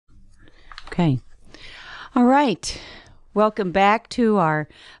Okay. All right. Welcome back to our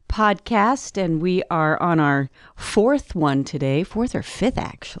podcast, and we are on our fourth one today. Fourth or fifth,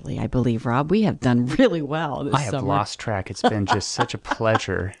 actually, I believe, Rob. We have done really well this I have summer. lost track. It's been just such a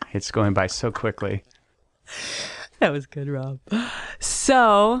pleasure. It's going by so quickly. That was good, Rob.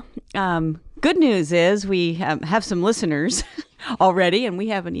 So, good news is we have some listeners already, and we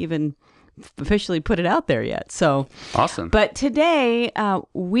haven't even officially put it out there yet. So Awesome. But today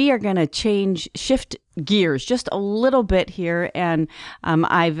we are going to shift gears just a little bit here, and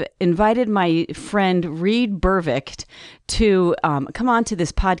I've invited my friend Reed Burvick to come on to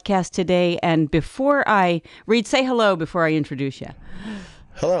this podcast today. And Reed, say hello before I introduce you.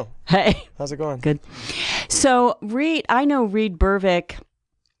 Hello. Hey. How's it going? Good. So I know Reed Burvick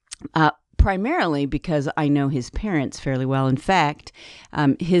primarily because I know his parents fairly well. In fact,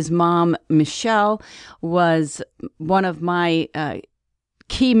 his mom, Michelle, was one of my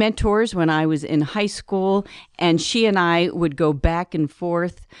key mentors when I was in high school, and she and I would go back and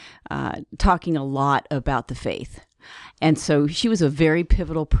forth talking a lot about the faith. And so she was a very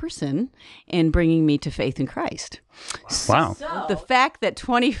pivotal person in bringing me to faith in Christ. Wow. So the fact that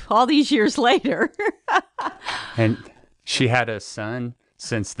all these years later... And she had a son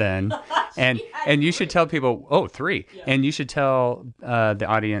since then. And you should tell people, 3. Yeah. And you should tell the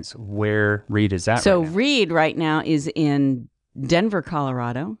audience where Reed is at right now. Reed right now is in Denver,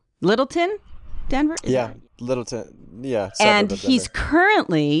 Colorado. Littleton, Denver? Littleton. Yeah. And he's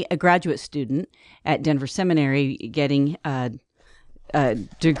currently a graduate student at Denver Seminary getting a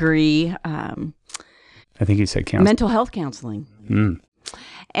degree. I think he said counseling. Mental health counseling. Mm.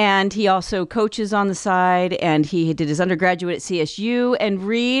 And he also coaches on the side, and he did his undergraduate at CSU. And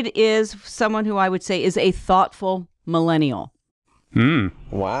Reed is someone who I would say is a thoughtful millennial. Mm.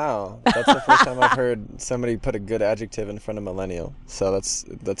 Wow. That's the first time I've heard somebody put a good adjective in front of millennial. So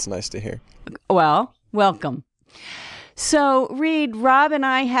that's nice to hear. Well, welcome. So, Reed, Rob and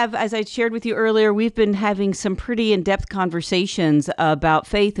I have, as I shared with you earlier, we've been having some pretty in-depth conversations about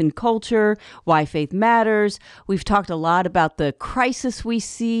faith and culture, why faith matters. We've talked a lot about the crisis we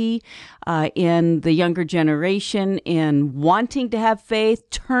see in the younger generation in wanting to have faith,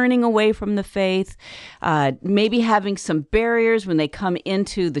 turning away from the faith, maybe having some barriers when they come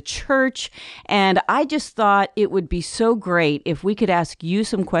into the church. And I just thought it would be so great if we could ask you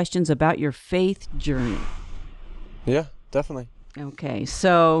some questions about your faith journey. Yeah, definitely. Okay,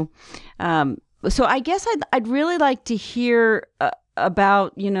 so I guess I'd really like to hear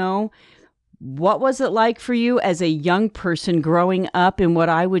about, what was it like for you as a young person growing up in what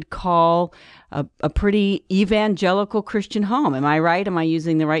I would call a pretty evangelical Christian home? Am I right? Am I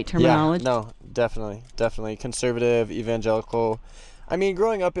using the right terminology? Yeah, no, definitely. Conservative, evangelical. I mean,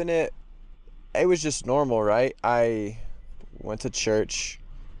 growing up in it was just normal, right? I went to church.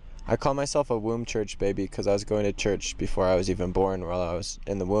 I call myself a womb church baby because I was going to church before I was even born, while I was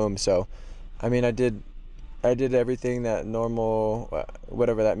in the womb. So, I mean, I did everything that normal,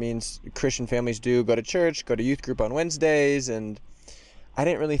 whatever that means, Christian families do. Go to church, go to youth group on Wednesdays, and I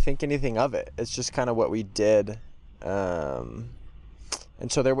didn't really think anything of it. It's just kind of what we did. And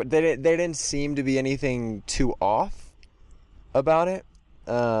so there didn't seem to be anything too off about it.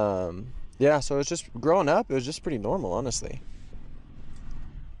 Yeah, so it's just growing up, it was just pretty normal, honestly.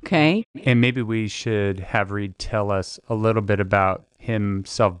 Okay. And maybe we should have Reed tell us a little bit about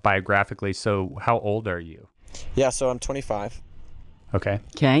himself biographically. So how old are you? Yeah, so I'm 25. Okay.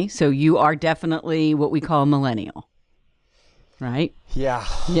 Okay, so you are definitely what we call a millennial, right? Yeah.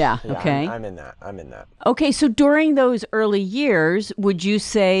 Yeah, okay. I'm in that. Okay, so during those early years, would you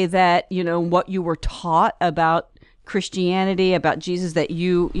say that, what you were taught about Christianity, about Jesus, that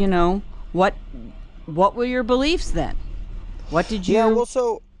what were your beliefs then? What did you... Yeah, well,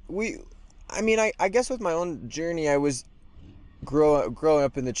 so I guess with my own journey, I was growing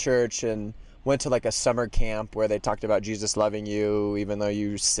up in the church and went to like a summer camp where they talked about Jesus loving you even though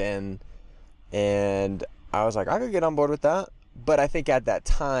you sin. And I was like, I could get on board with that. But I think at that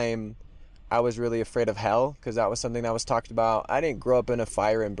time, I was really afraid of hell because that was something that was talked about. I didn't grow up in a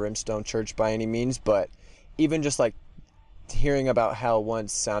fire and brimstone church by any means, but even just like hearing about hell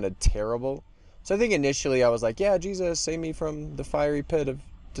once sounded terrible. So I think initially I was like, yeah, Jesus, save me from the fiery pit of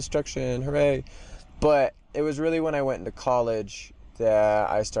destruction, hooray. But it was really when I went into college that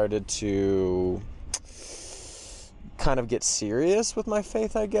I started to kind of get serious with my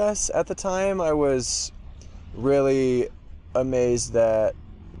faith, I guess. At the time, I was really amazed that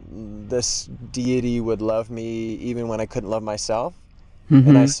this deity would love me even when I couldn't love myself. Mm-hmm.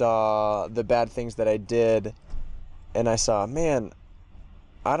 And I saw the bad things that I did, and I saw, man,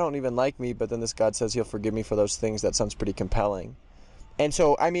 I don't even like me, but then this God says he'll forgive me for those things. That sounds pretty compelling. And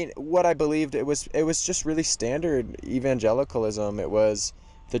so, I mean, what I believed, it was just really standard evangelicalism. It was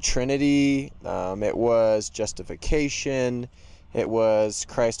the Trinity, it was justification, it was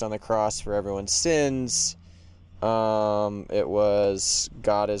Christ on the cross for everyone's sins, it was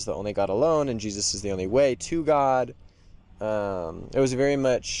God is the only God alone, and Jesus is the only way to God. It was very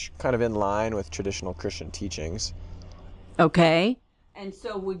much kind of in line with traditional Christian teachings. Okay. And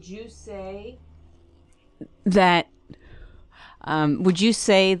so that would you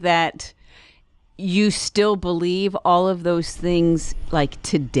say that you still believe all of those things like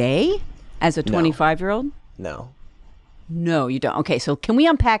today as a 25-year-old? No. No, you don't. Okay, so can we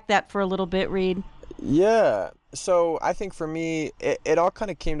unpack that for a little bit, Reed? Yeah. So I think for me, it all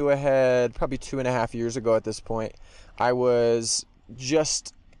kind of came to a head probably 2.5 years ago at this point. I was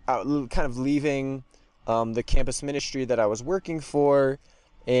just out, kind of leaving the campus ministry that I was working for,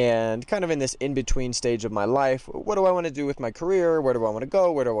 and kind of in this in-between stage of my life. What do I want to do with my career? Where do I want to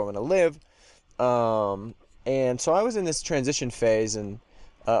go? Where do I want to live? And so I was in this transition phase, and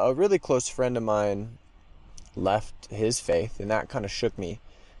a really close friend of mine left his faith, and that kind of shook me.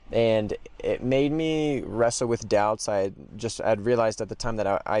 And it made me wrestle with doubts I'd realized at the time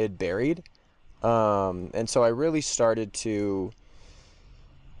that I had buried. And so I really started to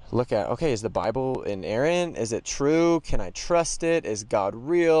look at, okay, is the Bible inerrant? Is it true? Can I trust it? Is God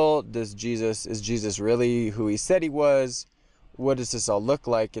real? Is Jesus really who he said he was? What does this all look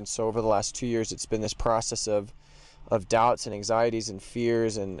like? And so over the last 2 years, it's been this process of doubts and anxieties and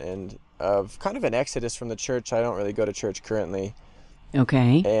fears and of kind of an exodus from the church. I don't really go to church currently.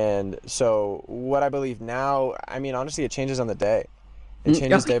 Okay. And so what I believe now, I mean, honestly, it changes on the day. It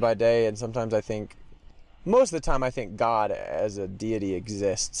changes day by day. And sometimes I think, most of the time, I think God as a deity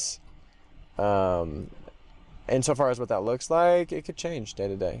exists. Insofar as what that looks like, it could change day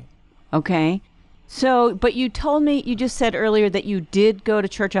to day. Okay. So, but you told me, you just said earlier that you did go to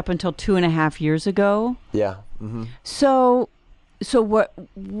church up until 2.5 years ago. Yeah. Mm-hmm. So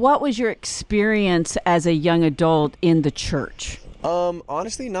what was your experience as a young adult in the church?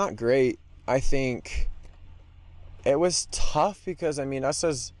 Honestly, not great. I think it was tough because, I mean,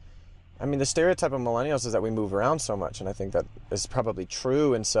 the stereotype of millennials is that we move around so much, and I think that is probably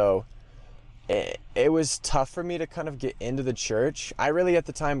true. And so it was tough for me to kind of get into the church. I really, at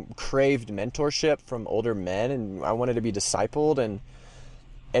the time, craved mentorship from older men, and I wanted to be discipled, and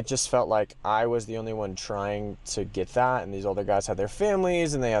it just felt like I was the only one trying to get that, and these older guys had their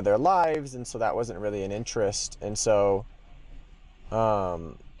families, and they had their lives, and so that wasn't really an interest. And so...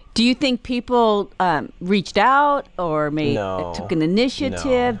 do you think people reached out or took an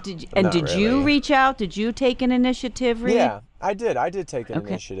initiative? No, did you reach out? Did you take an initiative, Reed? Yeah, I did. I did take an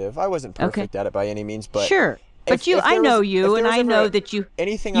initiative. I wasn't perfect at it by any means, but sure. But I know you, and I know that you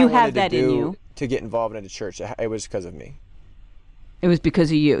have that in you to get involved in a church. It was because of me. It was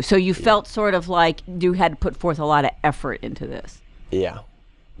because of you. So you felt sort of like you had to put forth a lot of effort into this. Yeah,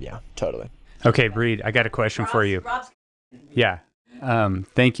 totally. Okay, Reed, I got a question for you. Yeah.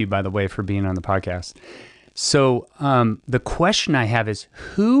 Thank you, by the way, for being on the podcast. So the question I have is,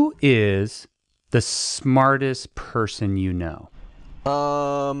 who is the smartest person you know?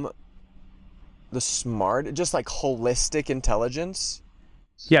 Just like holistic intelligence?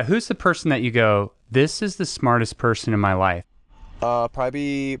 Yeah, who's the person that you go, this is the smartest person in my life?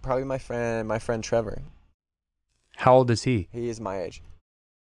 Probably my friend Trevor. How old is he? He is my age.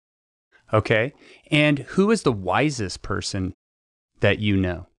 Okay. And who is the wisest person that you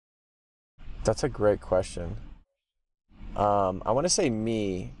know? That's a great question. I want to say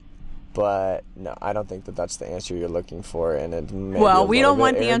me, but no, I don't think that that's the answer you're looking for. And it we don't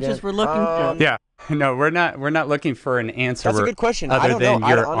want the answers we're looking for. Yeah, no, we're not looking for an answer. That's a good question. Other I don't know. than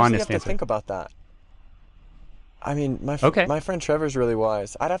your I honestly honest have answer. to think about that. I mean, my friend Trevor's really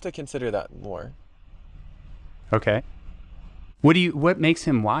wise. I'd have to consider that more. Okay. What makes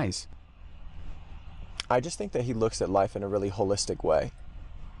him wise? I just think that he looks at life in a really holistic way.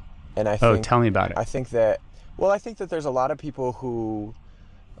 And I think, tell me about it. I think that there's a lot of people who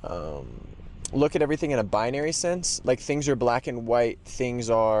look at everything in a binary sense. Like, things are black and white, things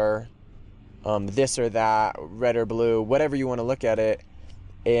are this or that, red or blue, whatever you want to look at it.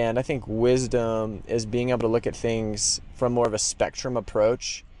 And I think wisdom is being able to look at things from more of a spectrum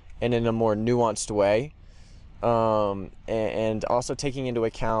approach and in a more nuanced way. And also taking into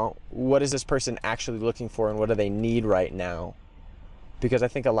account, what is this person actually looking for and what do they need right now? Because I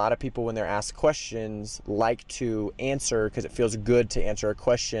think a lot of people, when they're asked questions, like to answer because it feels good to answer a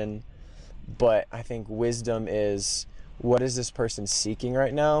question. But I think wisdom is, what is this person seeking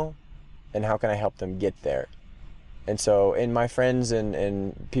right now and how can I help them get there? And so in my friends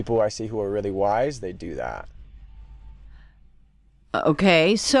and people I see who are really wise, they do that.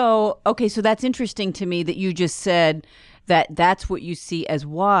 So that's interesting to me that you just said that that's what you see as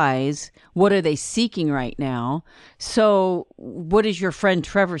wise. What are they seeking right now? So what is your friend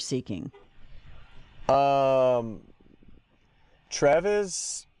Trevor seeking? Um, Trev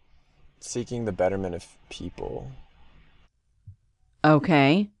is seeking the betterment of people.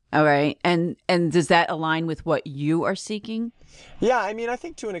 Okay. All right. And does that align with what you are seeking? Yeah, I mean, I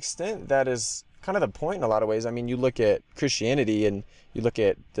think to an extent that is kind of the point in a lot of ways. I mean, you look at Christianity and you look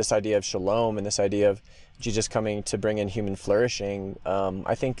at this idea of shalom and this idea of Jesus coming to bring in human flourishing.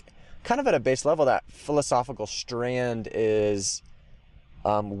 I think kind of at a base level, that philosophical strand is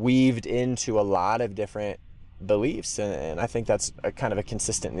weaved into a lot of different beliefs. And I think that's a kind of a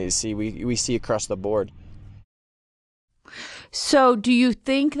consistent need to see. We see across the board. So, do you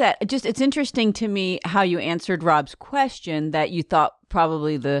think that it's interesting to me how you answered Rob's question that you thought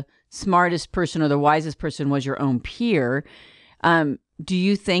probably the smartest person or the wisest person was your own peer. Do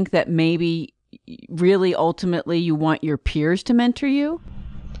you think that maybe really ultimately you want your peers to mentor you?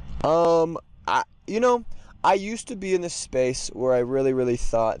 I used to be in this space where I really, really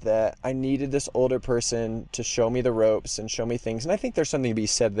thought that I needed this older person to show me the ropes and show me things. And I think there's something to be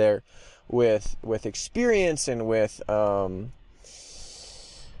said there with experience and with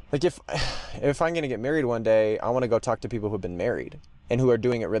like if I'm going to get married one day, I want to go talk to people who have been married and who are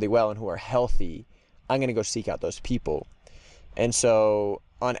doing it really well and who are healthy. I'm going to go seek out those people. And so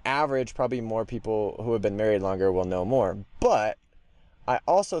on average, probably more people who have been married longer will know more. But I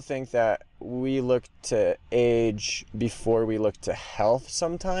also think that we look to age before we look to health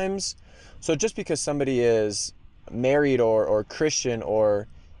sometimes. So just because somebody is married or Christian or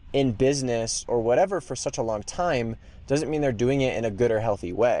in business or whatever for such a long time doesn't mean they're doing it in a good or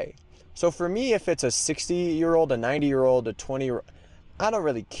healthy way. So for me, if it's a 60-year-old, a 90-year-old, a 20-year-old, I don't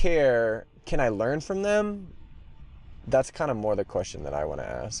really care. Can I learn from them? That's kind of more the question that I want to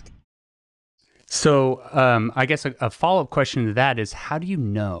ask. So I guess a follow-up question to that is, how do you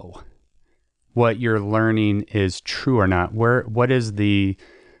know what you're learning is true or not? What is the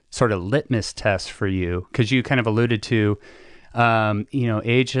sort of litmus test for you? Because you kind of alluded to,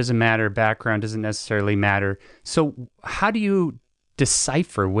 age doesn't matter, background doesn't necessarily matter. So how do you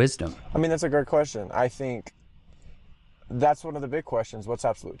decipher wisdom? I mean, that's a great question. I think that's one of the big questions. What's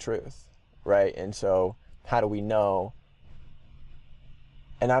absolute truth, right? And so how do we know?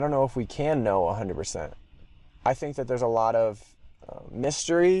 And I don't know if we can know 100%. I think that there's a lot of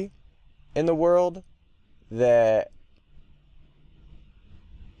mystery in the world that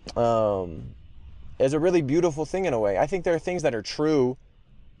is a really beautiful thing in a way. I think there are things that are true,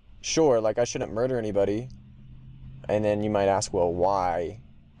 sure, like I shouldn't murder anybody. And then you might ask, well, why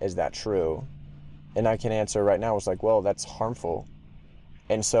is that true? And I can answer right now, it's like, well, that's harmful.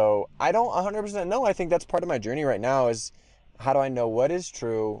 And so I don't 100% know. I think that's part of my journey right now is, how do I know what is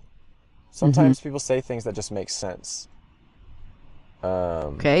true? Sometimes people say things that just make sense.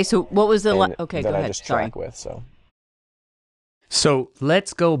 Okay, so what was the... okay, go ahead. That I just track with, so. So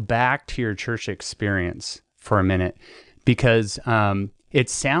let's go back to your church experience for a minute, because it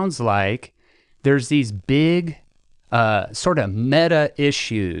sounds like there's these big sort of meta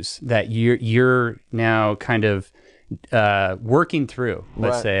issues that you're now kind of working through,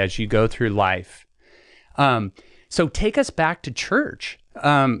 let's say, as you go through life. So take us back to church.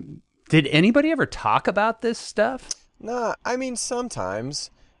 Did anybody ever talk about this stuff? No, I mean, sometimes.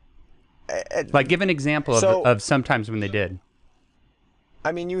 Like, give an example of sometimes when they did.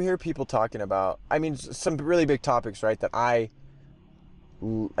 I mean, you hear people talking about, some really big topics, right, that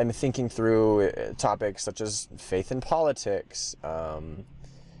I'm thinking through, topics such as faith and politics,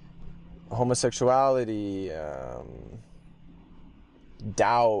 homosexuality,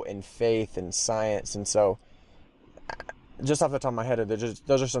 doubt and faith and science. And so just off the top of my head,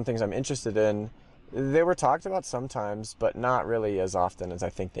 those are some things I'm interested in. They were talked about sometimes, but not really as often as I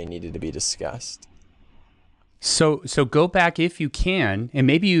think they needed to be discussed. So go back if you can, and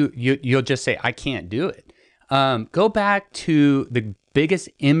maybe you'll just say, I can't do it. Go back to the biggest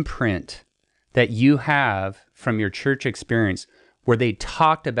imprint that you have from your church experience where they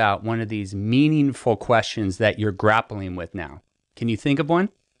talked about one of these meaningful questions that you're grappling with now. Can you think of one?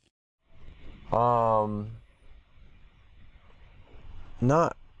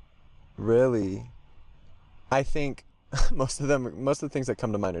 Not really. I think most of the things that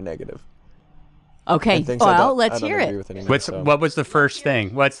come to mind are negative. Okay, well, let's hear it. What was the first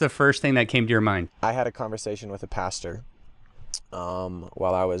thing? What's the first thing that came to your mind? I had a conversation with a pastor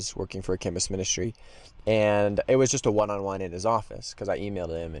while I was working for a campus ministry, and it was just a one-on-one in his office because I emailed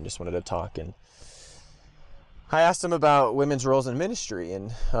him and just wanted to talk. And I asked him about women's roles in ministry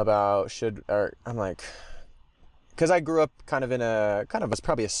and about because because I grew up kind of in a was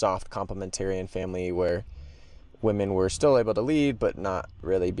probably a soft complementarian family where women were still able to lead but not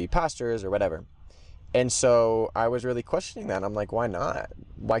really be pastors or whatever. And so I was really questioning that. I'm like, why not?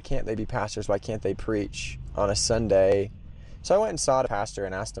 Why can't they be pastors? Why can't they preach on a Sunday? So I went and saw the pastor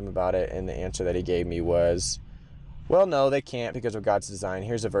and asked him about it, and the answer that he gave me was, well, no, they can't because of God's design.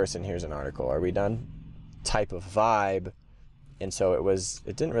 Here's a verse and here's an article. Are we done? Type of vibe. And so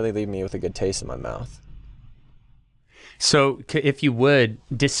it didn't really leave me with a good taste in my mouth. So if you would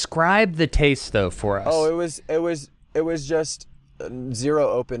describe the taste though for us. Oh, it was just zero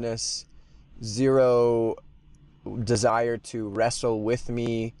openness, zero desire to wrestle with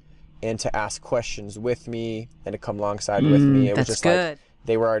me and to ask questions with me and to come alongside with me. It was just good. like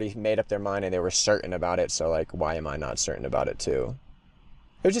they were already made up their mind and they were certain about it. So like, why am I not certain about it too?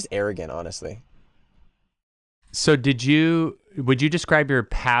 It was just arrogant, honestly. So would you describe your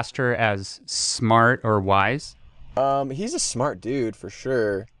pastor as smart or wise? He's a smart dude for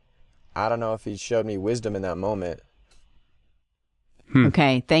sure. I don't know if he showed me wisdom in that moment.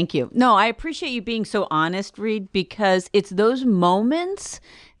 Okay, thank you. No, I appreciate you being so honest, Reed, because it's those moments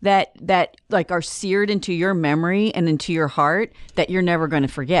that like are seared into your memory and into your heart that you're never going to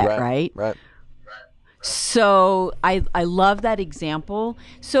forget, right? Right. So I love that example.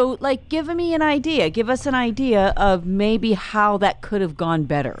 So like give us an idea of maybe how that could have gone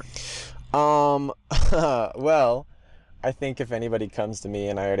better. Well, I think if anybody comes to me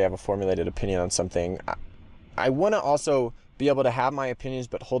and I already have a formulated opinion on something, I want to also be able to have my opinions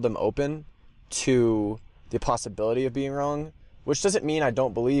but hold them open to the possibility of being wrong, which doesn't mean I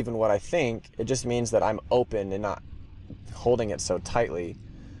don't believe in what I think. It just means that I'm open and not holding it so tightly.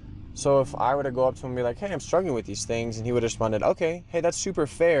 So if I were to go up to him and be like, hey, I'm struggling with these things, and he would have responded, okay, hey, that's super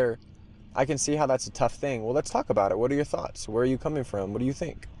fair. I can see how that's a tough thing. Well, let's talk about it. What are your thoughts? Where are you coming from? What do you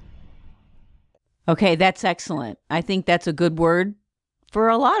think? Okay, that's excellent. I think that's a good word for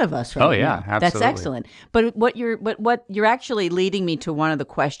a lot of us right Oh, yeah, now. absolutely. That's excellent. But what you're actually leading me to one of the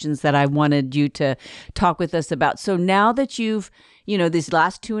questions that I wanted you to talk with us about. So now that you've, these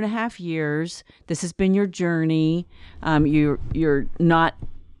last 2.5 years, this has been your journey. You're not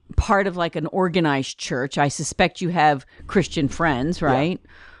part of like an organized church. I suspect you have Christian friends, right?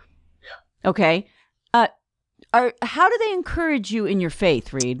 Yeah. Okay. How do they encourage you in your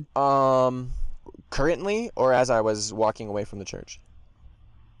faith, Reed? Currently, or as I was walking away from the church?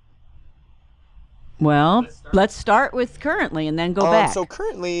 Well, let's start with currently and then go back. So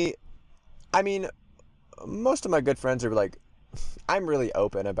currently, I mean, most of my good friends are like, I'm really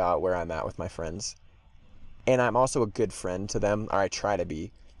open about where I'm at with my friends. And I'm also a good friend to them, or I try to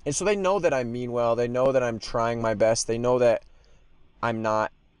be. And so they know that I mean well. They know that I'm trying my best. They know that I'm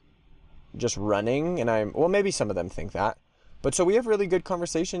not just running, and maybe some of them think that. But so we have really good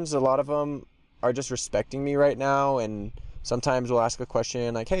conversations. A lot of them are just respecting me right now, and sometimes we'll ask a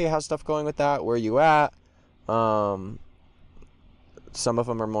question like, hey, how's stuff going with that? Where are you at? Some of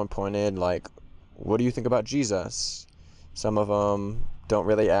them are more pointed, like, what do you think about Jesus? Some of them don't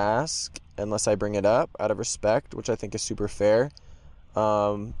really ask unless I bring it up out of respect, which I think is super fair.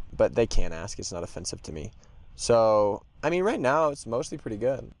 But they can ask. It's not offensive to me. So, I mean, right now it's mostly pretty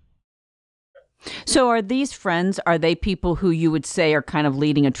good. So are these friends, are they people who you would say are kind of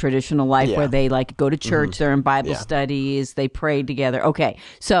leading a traditional life where they like go to church, they're in Bible studies, they pray together? Okay.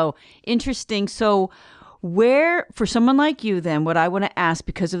 So interesting. So where, for someone like you then, what I want to ask,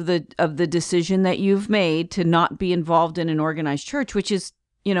 because of the decision that you've made to not be involved in an organized church, which is,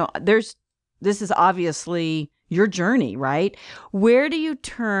 this is obviously your journey, right? Where do you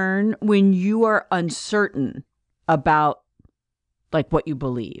turn when you are uncertain about like what you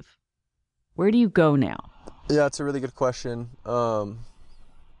believe? Where do you go now? Yeah, it's a really good question.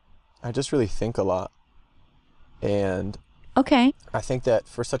 I just really think a lot. And okay, I think that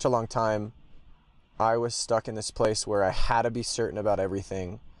for such a long time, I was stuck in this place where I had to be certain about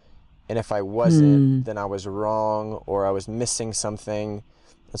everything. And if I wasn't, then I was wrong or I was missing something.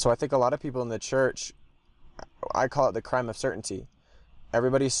 And so I think a lot of people in the church, I call it the crime of certainty.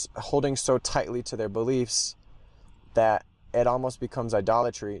 Everybody's holding so tightly to their beliefs that it almost becomes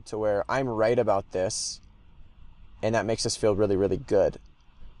idolatry, to where I'm right about this, and that makes us feel really, really good.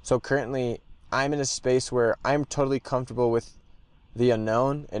 So currently, I'm in a space where I'm totally comfortable with the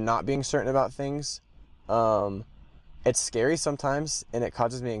unknown and not being certain about things. It's scary sometimes, and it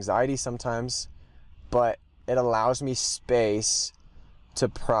causes me anxiety sometimes, but it allows me space to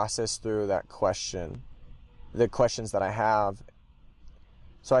process through that question, the questions that I have.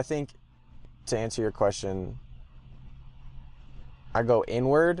 So I think, to answer your question, I go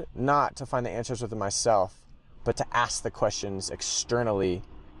inward, not to find the answers within myself, but to ask the questions externally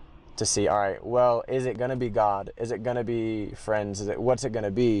to see, all right, well, is it going to be God? Is it going to be friends? What's it going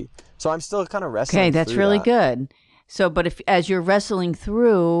to be? So I'm still kind of wrestling. Okay, that's through really that. good. So, but if as you're wrestling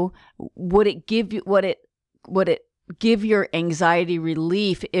through, would it give you would it give your anxiety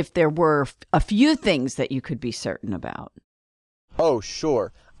relief if there were a few things that you could be certain about? Oh,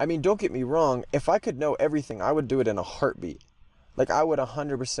 sure. I mean, don't get me wrong. If I could know everything, I would do it in a heartbeat. Like, I would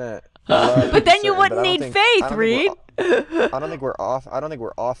 100% love to But be then you certain, wouldn't but I don't need think- faith, I don't think Reed. I don't think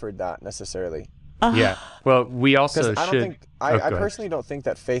we're offered that necessarily. Yeah. Well, we also Because I should. don't think Oh, I go ahead. personally don't think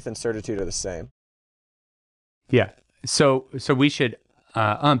that faith and certitude are the same. Yeah. So we should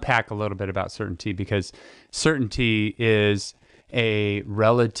unpack a little bit about certainty, because certainty is a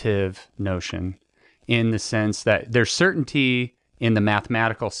relative notion in the sense that there's certainty in the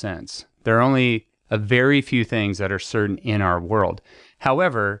mathematical sense. There are only a very few things that are certain in our world.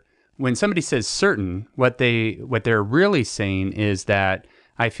 However, when somebody says certain, what they're really saying is that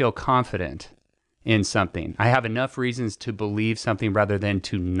I feel confident in something. I have enough reasons to believe something rather than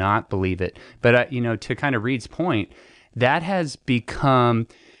to not believe it. But to kind of Reed's point, that has become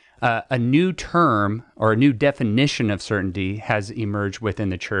a new term, or a new definition of certainty has emerged within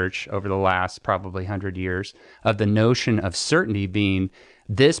the church over the last probably 100 years, of the notion of certainty being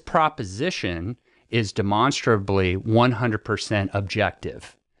this proposition is demonstrably 100%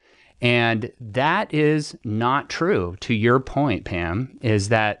 objective. And that is not true. To your point, Pam, is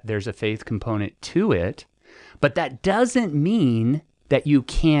that there's a faith component to it, but that doesn't mean that you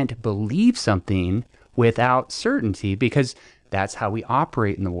can't believe something without certainty, because that's how we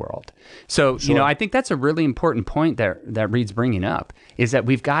operate in the world. So, Sure. I think that's a really important point that Reed's bringing up, is that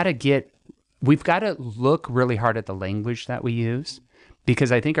we've got to look really hard at the language that we use,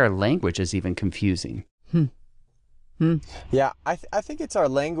 because I think our language is even confusing. Yeah, I think it's our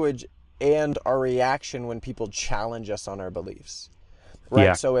language and our reaction when people challenge us on our beliefs. Right?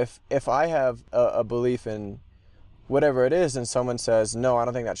 Yeah. So if I have a belief in whatever it is and someone says, no, I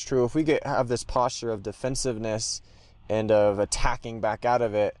don't think that's true, if we have this posture of defensiveness and of attacking back out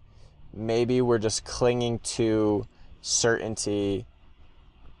of it, maybe we're just clinging to certainty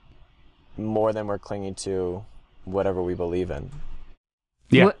more than we're clinging to whatever we believe in.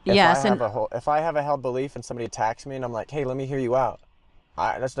 Yeah. Yes, If I have a held belief and somebody attacks me and I'm like, hey, let me hear you out.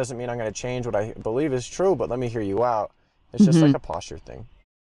 That doesn't mean I'm going to change what I believe is true, but let me hear you out. It's just like a posture thing.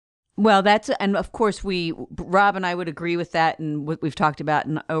 Well, and of course Rob and I would agree with that, and what we've talked about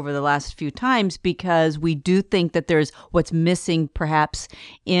over the last few times, because we do think that there's what's missing perhaps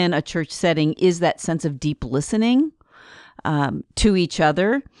in a church setting is that sense of deep listening to each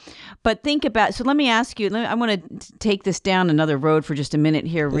other. But think about, so let me ask you, I want to take this down another road for just a minute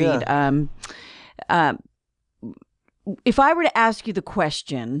here, Reed. Yeah. If I were to ask you the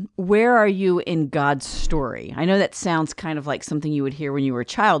question, where are you in God's story? I know that sounds kind of like something you would hear when you were a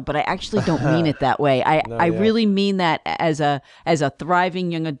child, but I actually don't mean it that way. I really mean that as a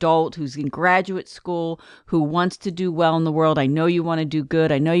thriving young adult who's in graduate school, who wants to do well in the world. I know you want to do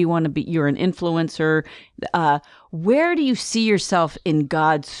good. I know you're an influencer. Where do you see yourself in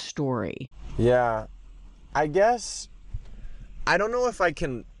God's story? Yeah, I guess, I don't know if I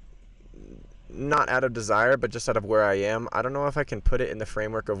can, not out of desire, but just out of where I am, I don't know if I can put it in the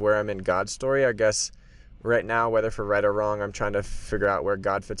framework of where I'm in God's story. I guess right now, whether for right or wrong, I'm trying to figure out where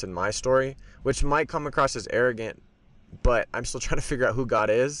God fits in my story, which might come across as arrogant, but I'm still trying to figure out who God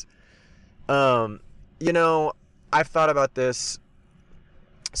is. I've thought about this.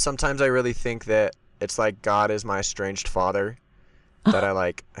 Sometimes I really think that it's like God is my estranged father that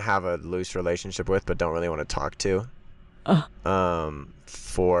I have a loose relationship with, but don't really want to talk to,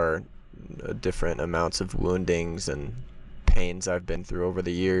 for different amounts of woundings and pains I've been through over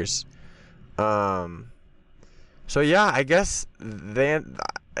the years. So yeah, I guess then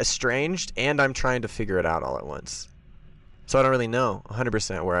estranged, and I'm trying to figure it out all at once. So I don't really know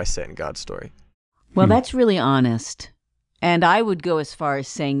 100% where I sit in God's story. Well, that's really honest. And I would go as far as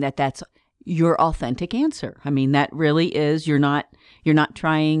saying that that's your authentic answer. I mean, that really is, you're not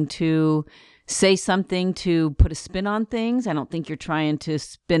trying to say something to put a spin on things. I don't think you're trying to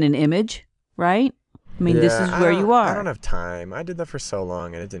spin an image, right? I mean, this is where you are. I don't have time. I did that for so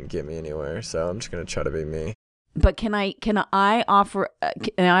long and it didn't get me anywhere. So I'm just going to try to be me. But can I offer,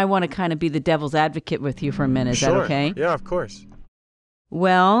 and I want to kind of be the devil's advocate with you for a minute. Is Sure. that okay? Yeah, of course.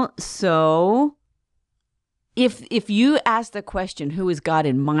 Well, so if you ask the question, who is God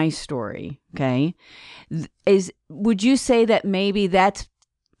in my story? Okay. Would you say that maybe that's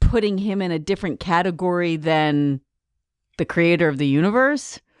putting him in a different category than the creator of the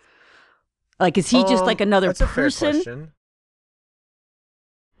universe? Like, is he just like another that's a person? fair question.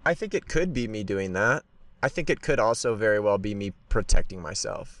 I think it could be me doing that. I think it could also very well be me protecting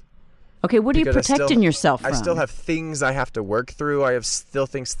myself. Okay, what are you because protecting yourself from? I still have things I have to work through. I have still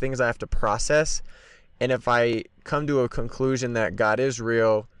things I have to process. And if I come to a conclusion that God is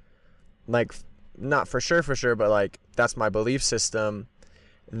real, like, not for sure, but like, that's my belief system,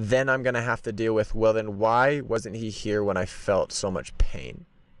 then I'm going to have to deal with, well, then why wasn't he here when I felt so much pain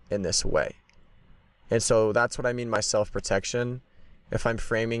in this way? And so that's what I mean by self-protection. If I'm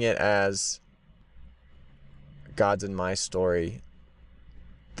framing it as God's in my story,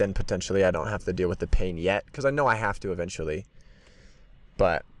 then potentially I don't have to deal with the pain yet, because I know I have to eventually.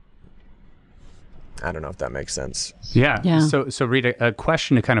 But I don't know if that makes sense. Yeah. So Reed, a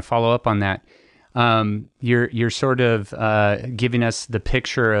question to kind of follow up on that. You're sort of giving us the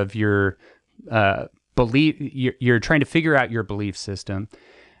picture of your belief. You're trying to figure out your belief system.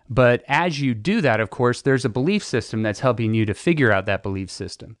 But as you do that, of course, there's a belief system that's helping you to figure out that belief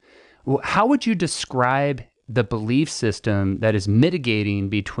system. How would you describe the belief system that is mitigating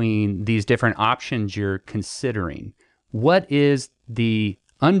between these different options you're considering? What is the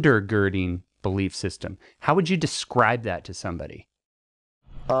undergirding belief system? How would you describe that to somebody?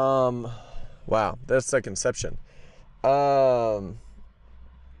 Wow, that's a conception. How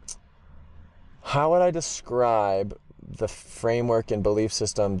would I describe the framework and belief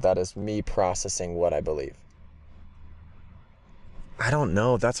system that is me processing what I believe? I don't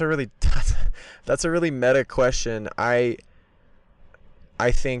know. That's a really meta question. I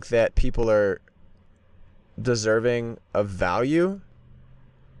think that people are deserving of value.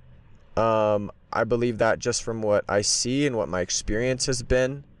 I believe that just from what I see and what my experience has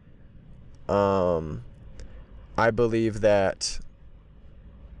been. I believe that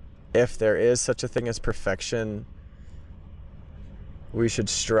if there is such a thing as perfection, we should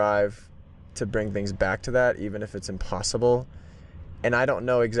strive to bring things back to that, even if it's impossible. And I don't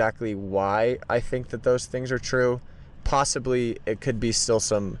know exactly why I think that those things are true. Possibly it could be still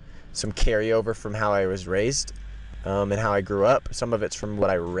some carryover from how I was raised, and how I grew up. Some of it's from what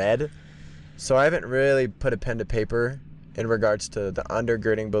I read. So I haven't really put a pen to paper in regards to the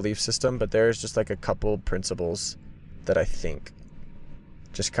undergirding belief system, but there's just like a couple principles that I think,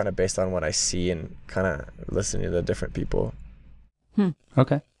 just kind of based on what I see and kind of listening to the different people.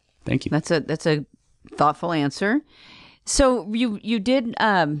 Okay. Thank you. That's a thoughtful answer. So you did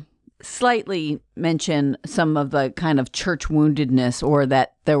slightly mention some of the kind of church woundedness, or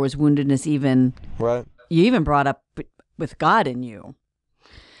that there was woundedness even. Right. You even brought up with God in you.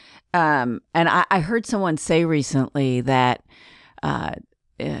 And I heard someone say recently that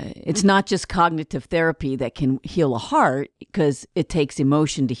it's not just cognitive therapy that can heal a heart, because it takes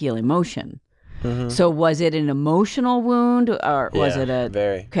emotion to heal emotion. Mm-hmm. So was it an emotional wound, or was it a...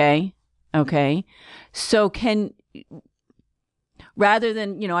 Very. Okay. So rather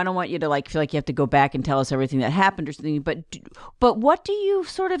than, I don't want you to feel like you have to go back and tell us everything that happened or something, but what do you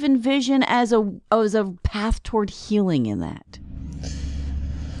sort of envision as a path toward healing in that?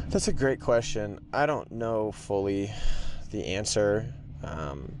 That's a great question. I don't know fully the answer.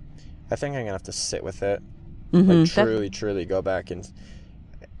 I think I'm gonna have to sit with it, truly go back and,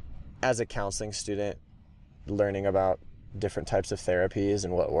 as a counseling student, learning about different types of therapies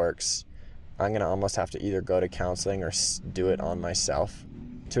and what works, I'm gonna almost have to either go to counseling or do it on myself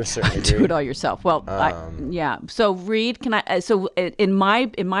to a certain degree. Do it all yourself. Well, yeah. So Reed, can I? So in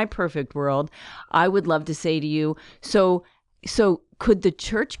my perfect world, I would love to say to you, so could the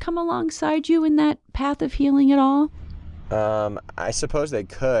church come alongside you in that path of healing at all? I suppose they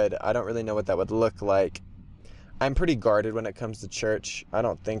could. I don't really know what that would look like. I'm pretty guarded when it comes to church. I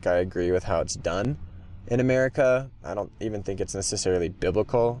don't think I agree with how it's done in America. I don't even think it's necessarily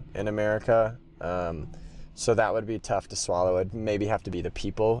biblical in America. So that would be tough to swallow. It'd maybe have to be the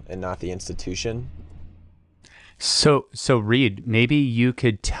people and not the institution. So Reed, maybe you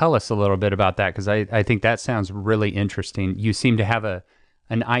could tell us a little bit about that, because I think that sounds really interesting. You seem to have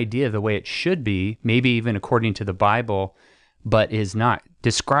an idea of the way it should be, maybe even according to the Bible, but is not.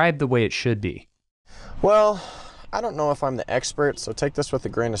 Describe the way it should be. Well, I don't know if I'm the expert, so take this with a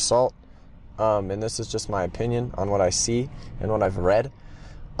grain of salt. And this is just my opinion on what I see and what I've read.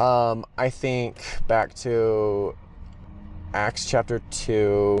 I think back to Acts chapter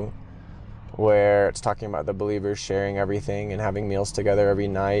 2, where it's talking about the believers sharing everything and having meals together every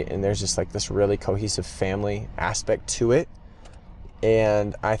night, and there's just like this really cohesive family aspect to it.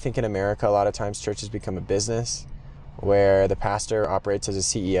 And I think in America, a lot of times churches become a business where the pastor operates as a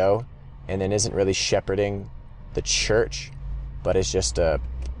CEO and then isn't really shepherding the church, but is just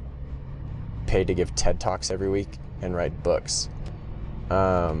paid to give TED Talks every week and write books.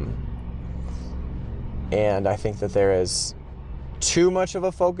 And I think that there is too much of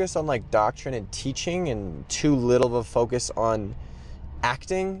a focus on like doctrine and teaching, and too little of a focus on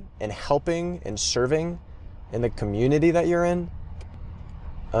acting and helping and serving in the community that you're in.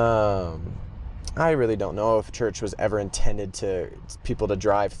 I really don't know if church was ever intended to people to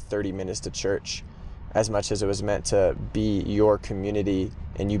drive 30 minutes to church as much as it was meant to be your community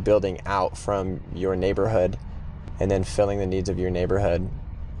and you building out from your neighborhood and then filling the needs of your neighborhood.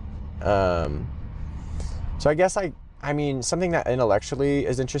 So I guess I mean, something that intellectually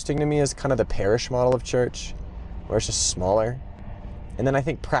is interesting to me is kind of the parish model of church, where it's just smaller. And then I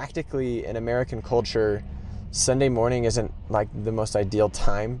think practically in American culture, Sunday morning isn't like the most ideal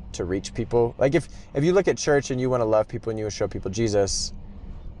time to reach people. Like if you look at church and you want to love people and you want to show people Jesus,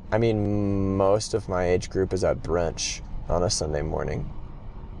 I mean, most of my age group is at brunch on a Sunday morning.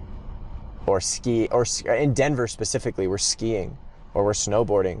 Or in Denver specifically, we're skiing, or we're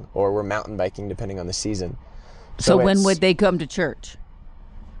snowboarding, or we're mountain biking, depending on the season. So when would they come to church?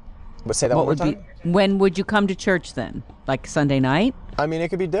 Say that one more time? When would you come to church then? Like Sunday night? I mean, it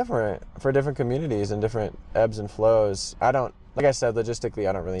could be different for different communities and different ebbs and flows. Like I said, logistically,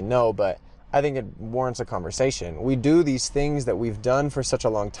 I don't really know, but I think it warrants a conversation. We do these things that we've done for such a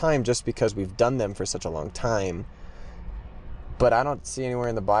long time just because we've done them for such a long time. But I don't see anywhere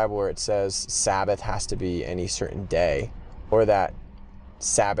in the Bible where it says Sabbath has to be any certain day, or that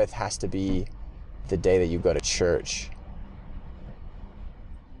Sabbath has to be the day that you go to church.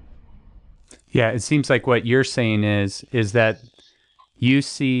 Yeah, it seems like what you're saying is that you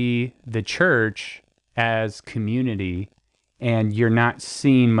see the church as community and you're not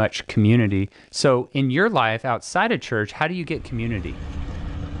seeing much community. So in your life outside of church, how do you get community?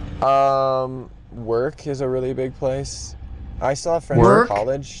 Work is a really big place. I still have friends in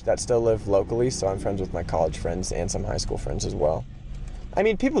college that still live locally, so I'm friends with my college friends and some high school friends as well. I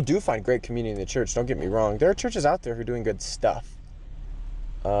mean, people do find great community in the church, don't get me wrong. There are churches out there who are doing good stuff.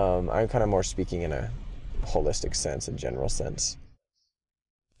 I'm kind of more speaking in a holistic sense, a general sense.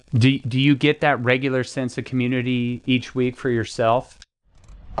 Do you get that regular sense of community each week for yourself?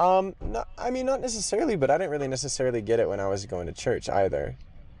 No, I mean, not necessarily, but I didn't really necessarily get it when I was going to church either.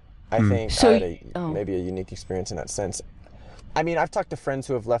 I think I had maybe a unique experience in that sense. I mean, I've talked to friends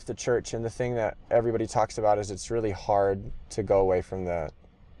who have left the church, and the thing that everybody talks about is it's really hard to go away from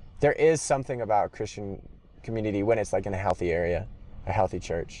there is something about Christian community when it's like in a healthy area, a healthy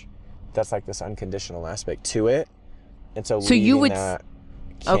church. That's like this unconditional aspect to it. And so leaving that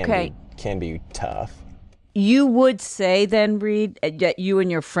can be tough. You would say then, Reed, that you and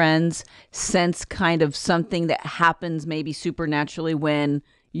your friends sense kind of something that happens maybe supernaturally when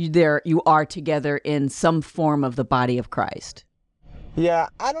you are together in some form of the body of Christ. Yeah,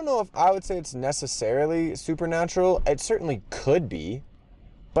 I don't know if I would say it's necessarily supernatural. It certainly could be,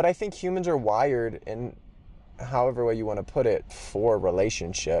 but I think humans are wired in however way you want to put it for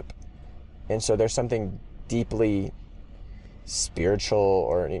relationship. And so there's something deeply spiritual,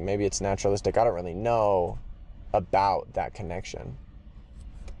 or maybe it's naturalistic, I don't really know, about that connection.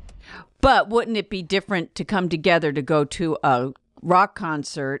 But wouldn't it be different to come together to go to a rock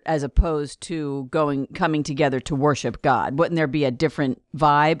concert as opposed to coming together to worship God? Wouldn't there be a different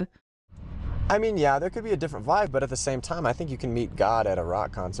vibe? I mean, yeah, there could be a different vibe, but at the same time, I think you can meet God at a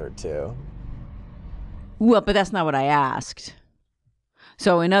rock concert too. Well, but that's not what I asked.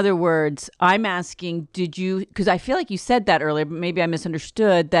 So in other words, I'm asking, because I feel like you said that earlier, but maybe I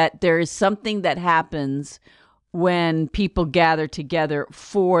misunderstood, that there is something that happens when people gather together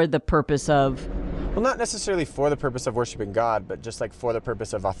for the purpose of... Well, not necessarily for the purpose of worshiping God, but just like for the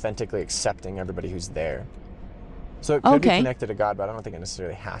purpose of authentically accepting everybody who's there. So it could be connected to God, but I don't think it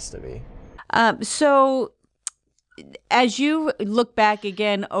necessarily has to be. So as you look back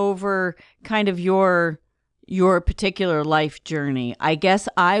again over kind of your particular life journey, I guess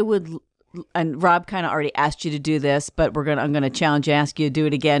I would, and Rob kind of already asked you to do this, but I'm going to challenge you, ask you to do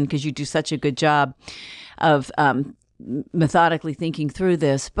it again because you do such a good job of methodically thinking through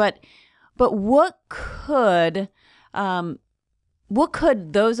this. But what could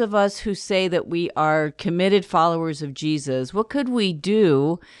those of us who say that we are committed followers of Jesus, what could we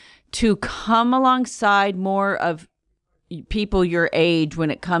do to come alongside more of people your age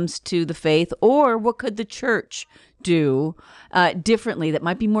when it comes to the faith? Or what could the church do differently that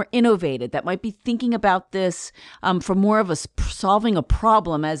might be more innovative, that might be thinking about this for more of solving a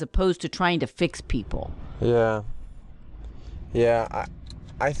problem as opposed to trying to fix people? Yeah,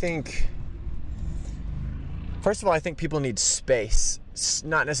 I think, first of all, I think people need space. It's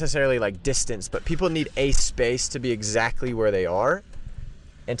not necessarily like distance, but people need a space to be exactly where they are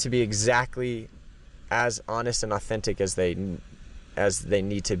and to be exactly as honest and authentic as they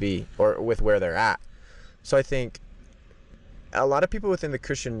need to be, or with where they're at. So I think a lot of people within the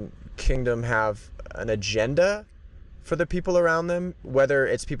Christian kingdom have an agenda for the people around them, whether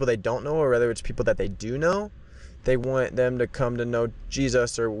it's people they don't know or whether it's people that they do know. They want them to come to know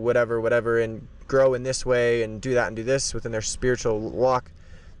Jesus or whatever, and grow in this way and do that and do this within their spiritual walk.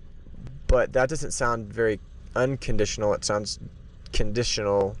 But that doesn't sound very unconditional. It sounds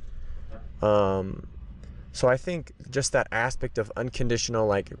conditional. So I think just that aspect of unconditional,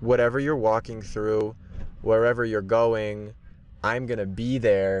 like whatever you're walking through, wherever you're going, I'm going to be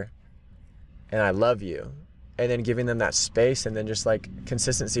there and I love you. And then giving them that space, and then just like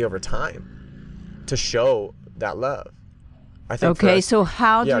consistency over time to show that love. I think. Okay, so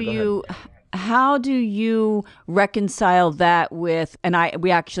how do you reconcile that with, and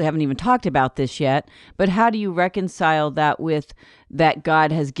we actually haven't even talked about this yet, but how do you reconcile that with that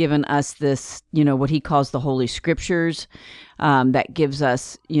God has given us this, what he calls the Holy Scriptures, that gives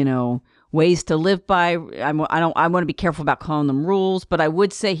us, ways to live by. I want to be careful about calling them rules, but I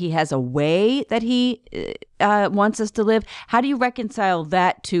would say he has a way that he wants us to live. How do you reconcile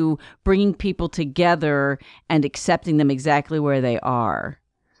that to bringing people together and accepting them exactly where they are?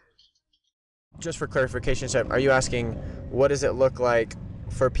 Just for clarification, are you asking what does it look like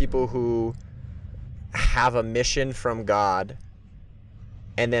for people who have a mission from God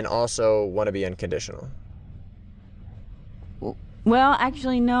and then also want to be unconditional? Well,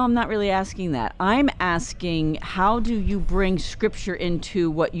 actually, no, I'm not really asking that. I'm asking, how do you bring Scripture into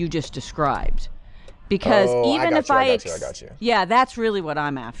what you just described? Because even if I got you. Yeah, that's really what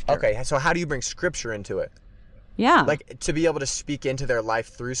I'm after. Okay, so how do you bring Scripture into it? Yeah. Like to be able to speak into their life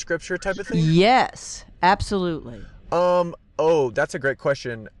through Scripture type of thing? Yes, absolutely. That's a great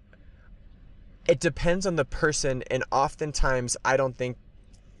question. It depends on the person, and oftentimes I don't think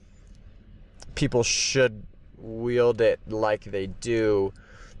people should wield it like they do.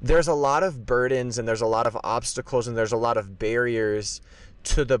 There's a lot of burdens and there's a lot of obstacles and there's a lot of barriers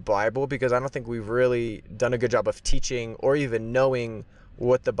to the Bible because I don't think we've really done a good job of teaching or even knowing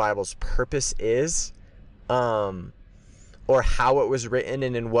what the Bible's purpose is, or how it was written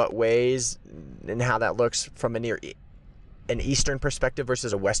and in what ways, and how that looks from an Eastern perspective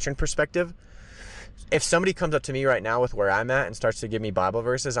versus a Western perspective. If somebody comes up to me right now with where I'm at and starts to give me Bible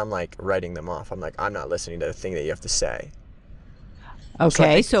verses, I'm like writing them off. I'm like, I'm not listening to the thing that you have to say.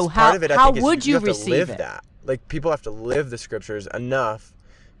 Okay, so how would you receive it? That. Like, people have to live the Scriptures enough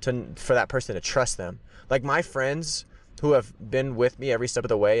for that person to trust them. Like, my friends who have been with me every step of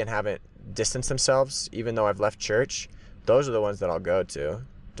the way and haven't distanced themselves, even though I've left church, those are the ones that I'll go to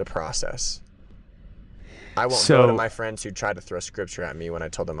process. I won't go to my friends who try to throw Scripture at me when I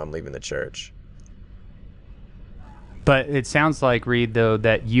told them I'm leaving the church. But it sounds like, Reed, though,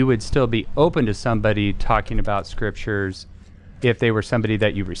 that you would still be open to somebody talking about Scriptures if they were somebody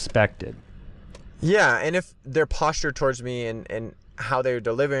that you respected. Yeah, and if their posture towards me and how they're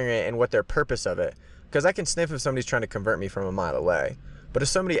delivering it and what their purpose of it. Because I can sniff if somebody's trying to convert me from a mile away. But if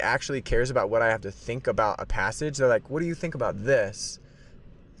somebody actually cares about what I have to think about a passage, they're like, what do you think about this?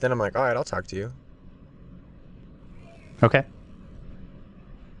 Then I'm like, all right, I'll talk to you. Okay.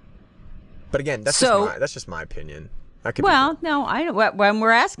 But again, that's just my opinion. No, I know when we're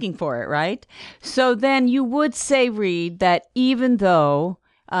asking for it, right? So then you would say, Reed, that even though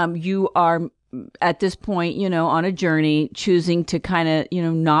you are at this point, on a journey, choosing to kind of,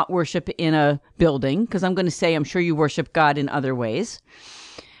 not worship in a building, because I'm going to say I'm sure you worship God in other ways.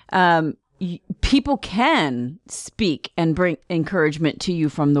 People can speak and bring encouragement to you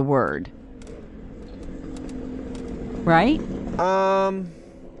from the Word, right?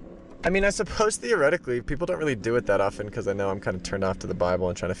 I mean, I suppose theoretically, people don't really do it that often because I know I'm kind of turned off to the Bible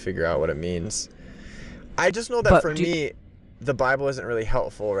and trying to figure out what it means. I just know that me, the Bible isn't really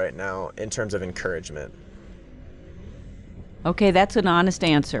helpful right now in terms of encouragement. Okay, that's an honest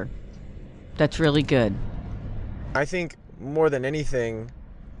answer. That's really good. I think more than anything,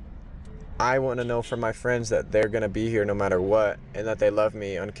 I want to know from my friends that they're going to be here no matter what, and that they love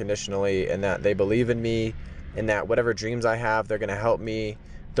me unconditionally, and that they believe in me, and that whatever dreams I have, they're going to help me.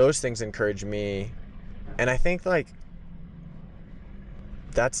 Those things encourage me. And I think that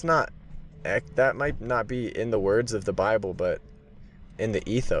might not be in the words of the Bible, but in the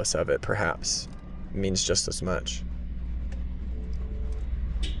ethos of it perhaps means just as much.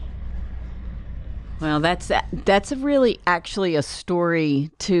 Well, that's really actually a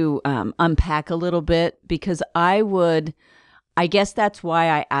story to unpack a little bit, because I guess that's why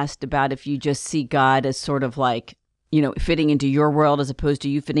I asked about if you just see God as sort of like, fitting into your world as opposed to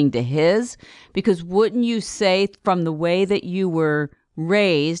you fitting to his. Because wouldn't you say, from the way that you were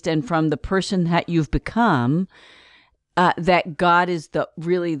raised and from the person that you've become, that God is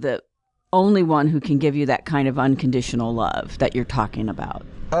really the only one who can give you that kind of unconditional love that you're talking about?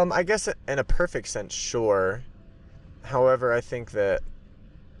 I guess in a perfect sense, sure. However, I think that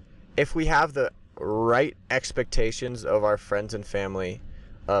if we have the right expectations of our friends and family,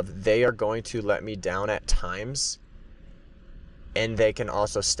 of they are going to let me down at times, and they can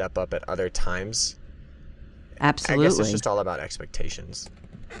also step up at other times. Absolutely. I guess it's just all about expectations.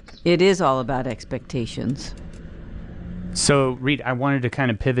 It is all about expectations. So, Reed, I wanted to kind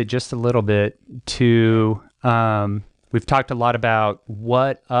of pivot just a little bit to, we've talked a lot about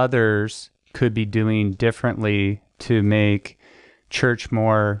what others could be doing differently to make church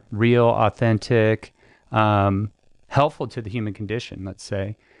more real, authentic, helpful to the human condition, let's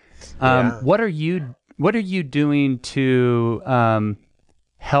say. What are you doing to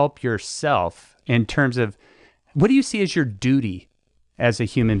help yourself in terms of, what do you see as your duty as a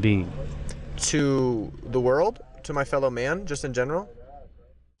human being? To the world, to my fellow man, just in general?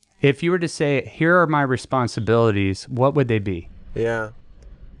 If you were to say, here are my responsibilities, what would they be? Yeah.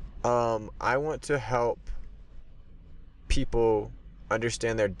 I want to help people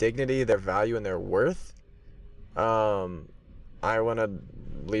understand their dignity, their value, and their worth. I want to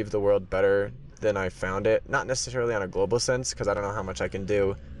leave the world better than I found it. Not necessarily on a global sense, because I don't know how much I can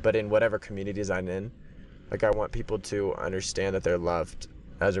do, but in whatever communities I'm in. Like, I want people to understand that they're loved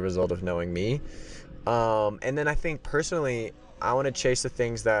as a result of knowing me. And then I think personally, I want to chase the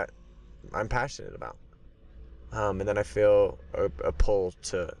things that I'm passionate about. And then I feel a pull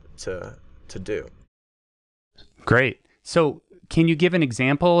to do. Great. So can you give an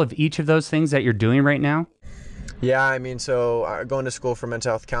example of each of those things that you're doing right now? Yeah, I mean, so going to school for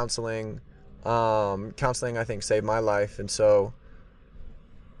mental health counseling. Counseling, I think, saved my life. And so,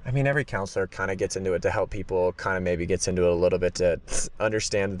 I mean, every counselor kind of gets into it to help people, kind of maybe gets into it a little bit to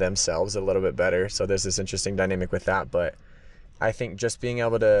understand themselves a little bit better. So there's this interesting dynamic with that. But I think just being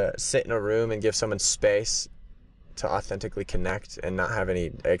able to sit in a room and give someone space to authentically connect and not have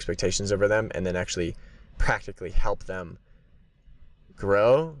any expectations over them, and then actually practically help them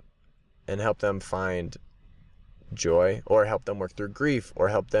grow and help them find joy, or help them work through grief, or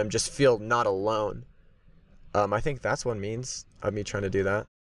help them just feel not alone. I think that's what means of me trying to do that.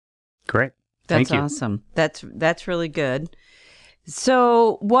 Great. That's Thank you. awesome. That's really good.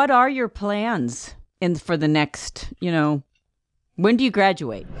 So what are your plans for the next, when do you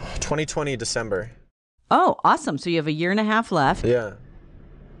graduate? 2020 December. Oh, awesome. So you have a year and a half left. Yeah.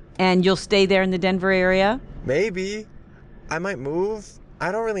 And you'll stay there in the Denver area? Maybe. I might move.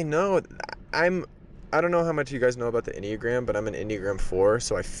 I don't really know. I don't know how much you guys know about the Enneagram, but I'm an Enneagram 4,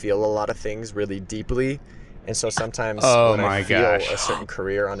 so I feel a lot of things really deeply. And so sometimes when I feel a certain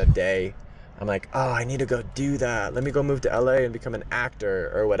career on a day, I'm like, oh, I need to go do that. Let me go move to LA and become an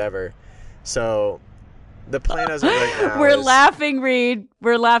actor or whatever. So the plan as of right now We're laughing, Reed.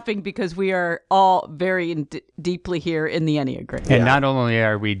 We're laughing because we are all very deeply here in the Enneagram. And not only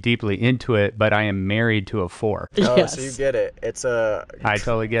are we deeply into it, but I am married to a 4. Oh, Yes. so you get it. It's I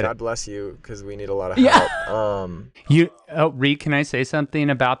totally get God it. bless you, because we need a lot of help. Reed, can I say something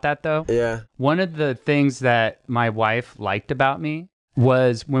about that though? Yeah. One of the things that my wife liked about me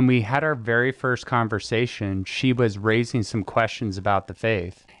was when we had our very first conversation, she was raising some questions about the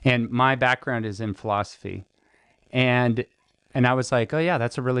faith. And my background is in philosophy. And I was like, oh yeah,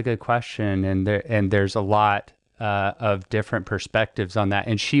 that's a really good question. And there's a lot of different perspectives on that.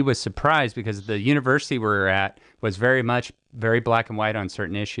 And she was surprised because the university we were at was very black and white on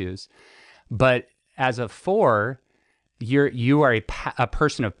certain issues. But as a 4, you are a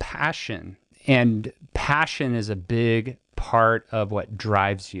person of passion, and passion is a big part of what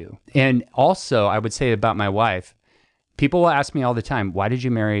drives you. And also, I would say about my wife, people will ask me all the time, why did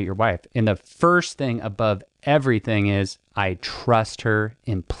you marry your wife? And the first thing above everything is I trust her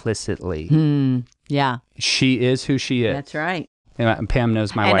implicitly. Yeah. She is who she is. That's right. And Pam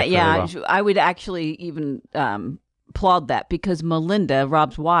knows my wife really well. I would actually even applaud that, because Melinda,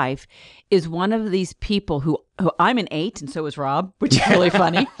 Rob's wife, is one of these people who I'm an 8 and so is Rob, which is really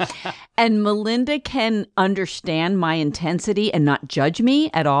funny. And Melinda can understand my intensity and not judge me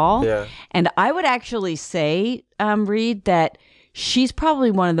at all. Yeah. And I would actually say, Reed, that she's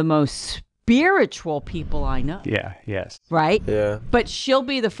probably one of the most spiritual people I know. Yeah, yes. Right? Yeah. But she'll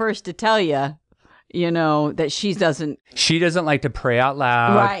be the first to tell you, that she doesn't. She doesn't like to pray out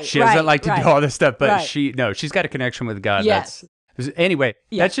loud. Right, She doesn't right, like to right. do all this stuff, but Right. she's got a connection with God. Yes. Anyway,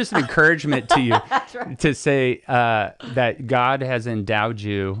 that's just an encouragement to you That's right. to say that God has endowed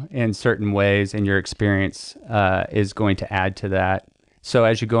you in certain ways, and your experience is going to add to that. So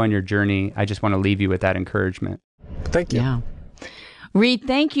as you go on your journey, I just want to leave you with that encouragement. Thank you. Yeah. Reed,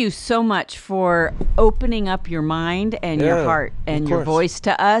 thank you so much for opening up your mind and your Yeah, heart and of your course. voice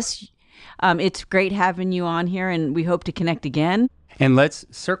to us. It's great having you on here, and we hope to connect again. And let's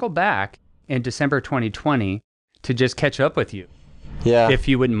circle back in December 2020 to just catch up with you, Yeah. if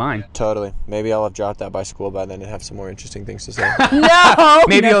you wouldn't mind. Totally. Maybe I'll have dropped that by school by then and have some more interesting things to say. No.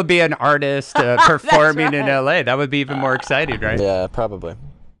 Maybe you'll be an artist performing in LA. That would be even more exciting, right? Yeah, probably.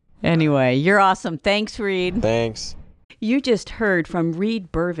 Anyway, you're awesome. Thanks, Reed. Thanks. You just heard from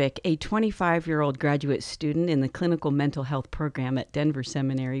Reed Burvick, a 25-year-old graduate student in the clinical mental health program at Denver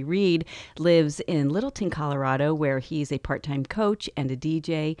Seminary. Reed lives in Littleton, Colorado, where he's a part-time coach and a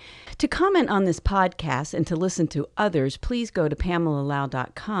DJ. To comment on this podcast and to listen to others, please go to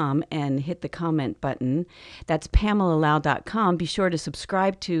PamelaLau.com and hit the comment button. That's PamelaLau.com. Be sure to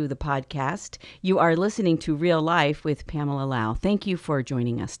subscribe to the podcast. You are listening to Real Life with Pamela Lau. Thank you for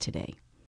joining us today.